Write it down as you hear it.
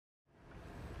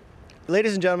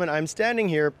Ladies and gentlemen, I'm standing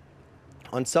here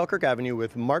on Selkirk Avenue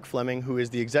with Mark Fleming, who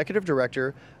is the Executive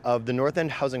Director of the North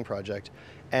End Housing Project.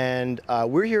 And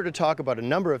we're here to talk about a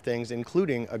number of things,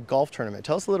 including a golf tournament.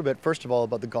 Tell us a little bit, first of all,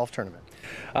 about the golf tournament.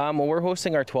 Well, we're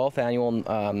hosting our 12th annual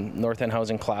North End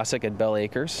Housing Classic at Bell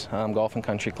Acres Golf and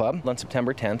Country Club on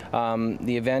September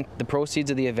 10th. The proceeds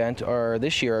of the event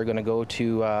this year are going to go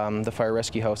to the fire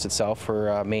rescue house itself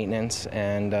for maintenance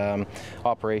and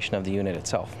operation of the unit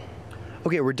itself.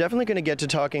 Okay, we're definitely going to get to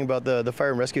talking about the fire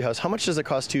and rescue house. How much does it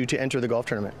cost to enter the golf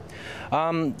tournament?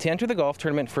 To enter the golf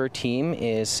tournament for a team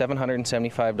is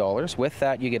 $775. With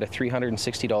that, you get a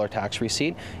 $360 tax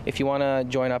receipt. If you want to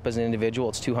join up as an individual,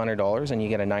 it's $200, and you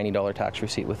get a $90 tax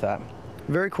receipt with that.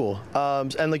 Very cool.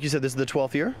 And like you said, this is the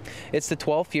 12th year? It's the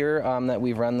 12th year that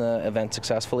we've run the event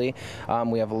successfully.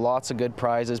 We have lots of good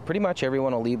prizes. Pretty much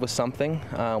everyone will leave with something.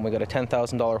 We got a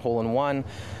 $10,000 hole-in-one.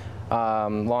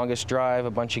 Longest drive, a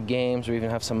bunch of games. We even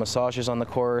have some massages on the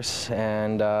course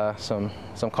and some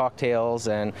cocktails.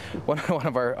 And one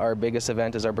of our biggest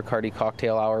event is our Bacardi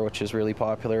cocktail hour, which is really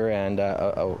popular, and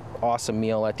a awesome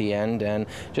meal at the end, and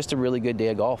just a really good day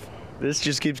of golf. This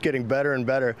just keeps getting better and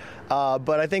better.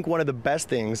 But I think one of the best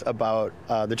things about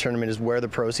the tournament is where the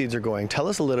proceeds are going. Tell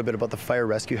us a little bit about the Fire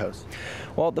Rescue House.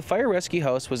 Well, the Fire Rescue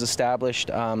House was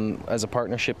established as a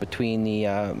partnership between the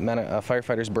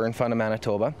Firefighters Burn Fund of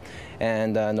Manitoba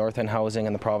and North End Housing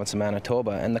in the province of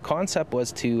Manitoba. And the concept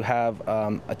was to have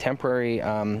a temporary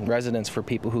residence for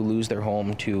people who lose their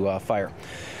home to fire.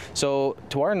 So,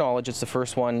 to our knowledge, it's the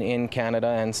first one in Canada,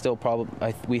 and still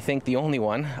probably, we think, the only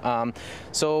one.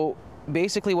 So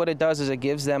basically what it does is it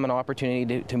gives them an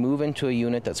opportunity to move into a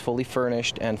unit that's fully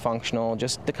furnished and functional,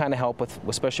 just to kind of help with,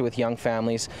 especially with young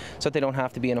families, so that they don't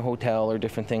have to be in a hotel or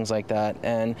different things like that,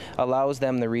 and allows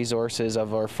them the resources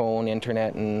of our phone,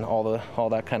 internet, and all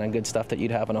that kind of good stuff that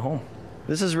you'd have in a home.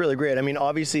 This is really great. I mean,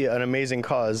 obviously an amazing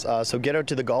cause, so get out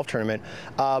to the golf tournament,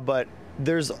 but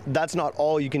that's not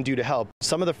all you can do to help.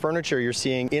 Some of the furniture you're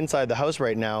seeing inside the house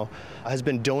right now has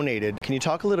been donated. Can you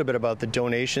talk a little bit about the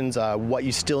donations, what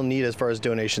you still need as far as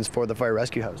donations for the Fire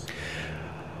Rescue House?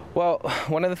 Well,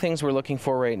 one of the things we're looking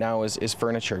for right now is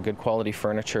furniture, good quality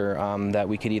furniture that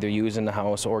we could either use in the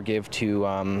house or give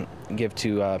to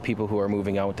people who are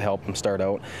moving out to help them start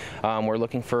out. We're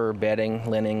looking for bedding,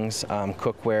 linens,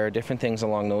 cookware, different things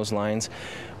along those lines.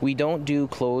 We don't do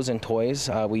clothes and toys.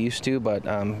 We used to, but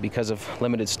because of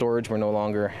limited storage, we're no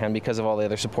longer, and because of all the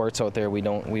other supports out there, we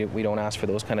don't ask for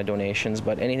those kind of donations.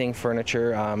 But anything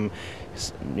furniture,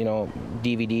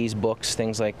 DVDs, books,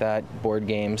 things like that, board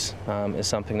games is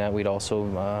something that we'd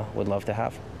also would love to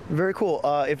have. Very cool.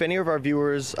 If any of our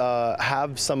viewers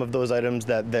have some of those items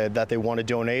that they want to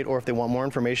donate, or if they want more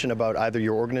information about either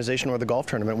your organization or the golf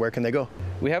tournament, where can they go?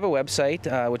 We have a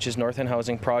website, which is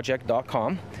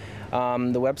northendhousingproject.com.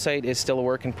 The website is still a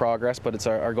work in progress, but it's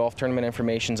our golf tournament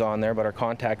information's on there, but our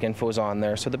contact info is on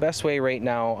there. So the best way right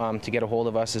now to get a hold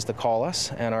of us is to call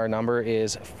us, and our number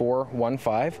is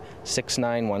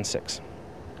 415-6916.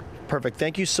 Perfect.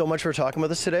 Thank you so much for talking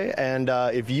with us today. And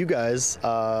if you guys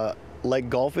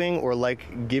like golfing or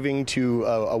like giving to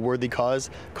a worthy cause,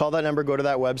 call that number, go to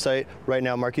that website right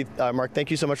now. Mark,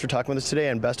 thank you so much for talking with us today,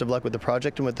 and best of luck with the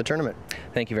project and with the tournament.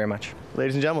 Thank you very much.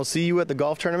 Ladies and gentlemen, we'll see you at the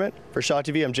golf tournament. For Shaw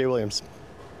TV, I'm J.Williams.